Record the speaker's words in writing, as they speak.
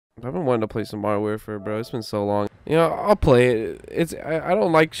I've been wanting to play some Modern Warfare, bro. It's been so long. You know, I'll play it. I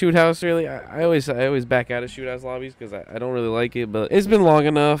don't like shoot house really. I always back out of shoot house lobbies because I don't really like it. But it's been long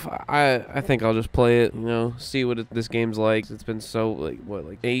enough. I think I'll just play it. You know, see what this game's like. It's been so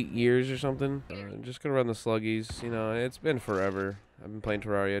like 8 years or something. Just gonna run the sluggies. You know, it's been forever. I've been playing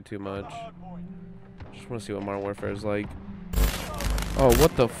Terraria too much. Just want to see what Modern Warfare is like. Oh,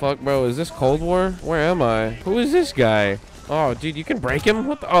 what the fuck, bro? Is this Cold War? Where am I? Who is this guy? Oh, dude, you can break him?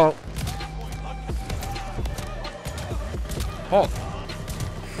 What the? Oh. Oh.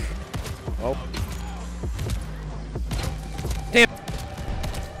 Oh. Damn.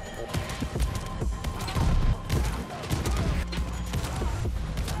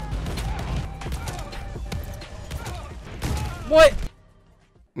 What?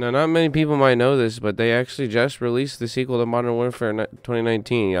 Now, not many people might know this, but they actually just released the sequel to Modern Warfare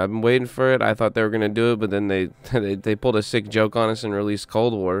 2019. I've been waiting for it. I thought they were going to do it, but then they pulled a sick joke on us and released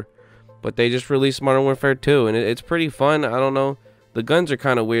Cold War. But they just released Modern Warfare 2, and it's pretty fun. I don't know. The guns are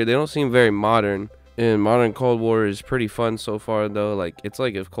kind of weird. They don't seem very modern. And Modern Cold War is pretty fun so far, though. Like, it's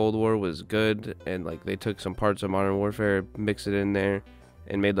like if Cold War was good, and like they took some parts of Modern Warfare, mixed it in there,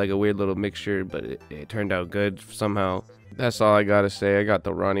 and made like a weird little mixture, but it turned out good somehow. That's all I gotta say. I got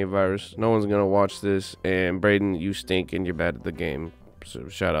the Ronnie virus. No one's gonna watch this. And Braden, you stink and you're bad at the game. So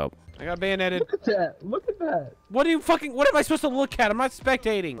shut up. I got bayoneted. Look at that. Look at that. What am I supposed to look at? I'm not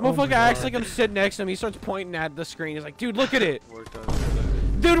spectating. Oh Motherfucker acts like I'm sitting next to him. He starts pointing at the screen. He's like, dude, look at it.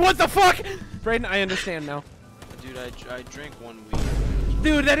 Dude, what the fuck? Braden, I understand now. Dude, I drank 1 week.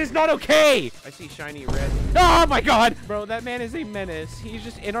 Dude, that is not okay. I see shiny red. Oh my god. Bro, that man is a menace. He's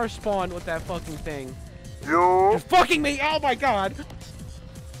just in our spawn with that fucking thing. You're fucking me! Oh my god!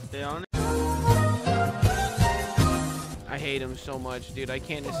 They on it? I hate him so much, dude. I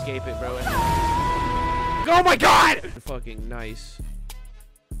can't escape it, bro. Oh my god! Fucking nice.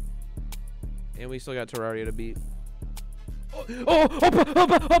 And we still got Terraria to beat. Oh!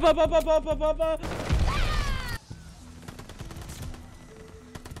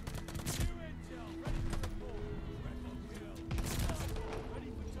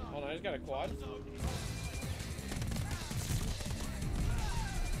 Hold on, I just got a quad.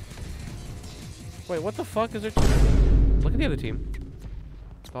 Wait, what the fuck is there? Look at the other team.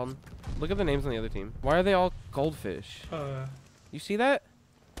 Dalton, look at the names on the other team. Why are they all goldfish? You see that?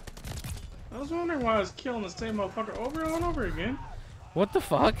 I was wondering why I was killing the same motherfucker over and over again. What the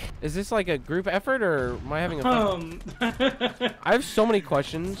fuck? Is this like a group effort or am I having a fun? I have so many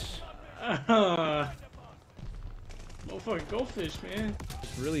questions. Motherfucking goldfish, man.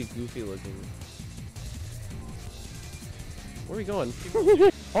 It's really goofy looking. Where are we going?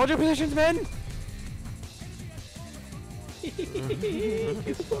 Hold your positions, men!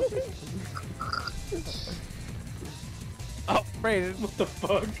 Oh, Brayden. What the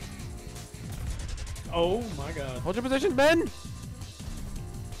fuck? Oh my god. Hold your position, Ben!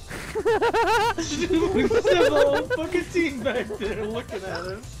 There's a whole fucking team back there looking at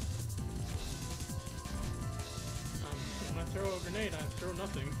us. When I throw a grenade, I throw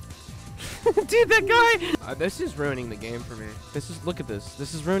nothing. Dude, that guy! This is ruining the game for me. Look at this.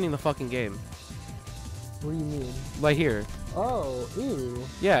 This is ruining the fucking game. What do you mean? Right here. Oh, ew.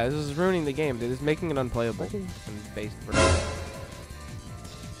 Yeah, this is ruining the game, dude. It's making it unplayable. Okay. And based for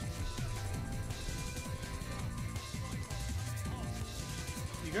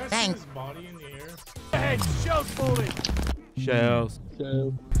You guys see this body in the air? Hey, shells falling! Shells.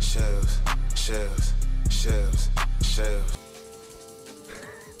 Shells.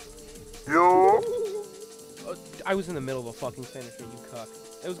 Yo! I was in the middle of a fucking finisher, you cuck.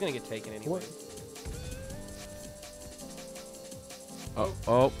 It was gonna get taken anyway. What?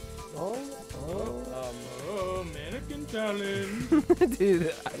 Oh. Oh, mannequin talent.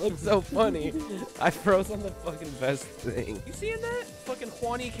 Dude, I look so funny. I froze on the fucking best thing. You seeing that? Fucking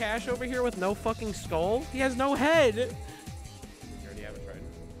Juani Cash over here with no fucking skull? He has no head. You already have it, right?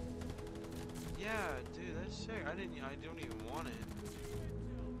 Yeah, dude, that's sick. I don't even want it.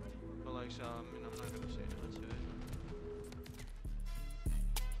 But like, so, I mean, I'm not gonna say no to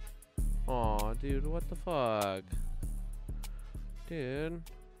it. Aw, dude, what the fuck? Dude.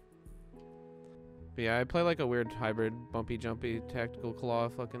 But yeah, I play like a weird hybrid, bumpy, jumpy, tactical claw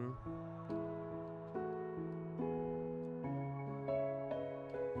fucking.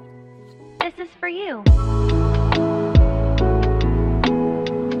 This is for you.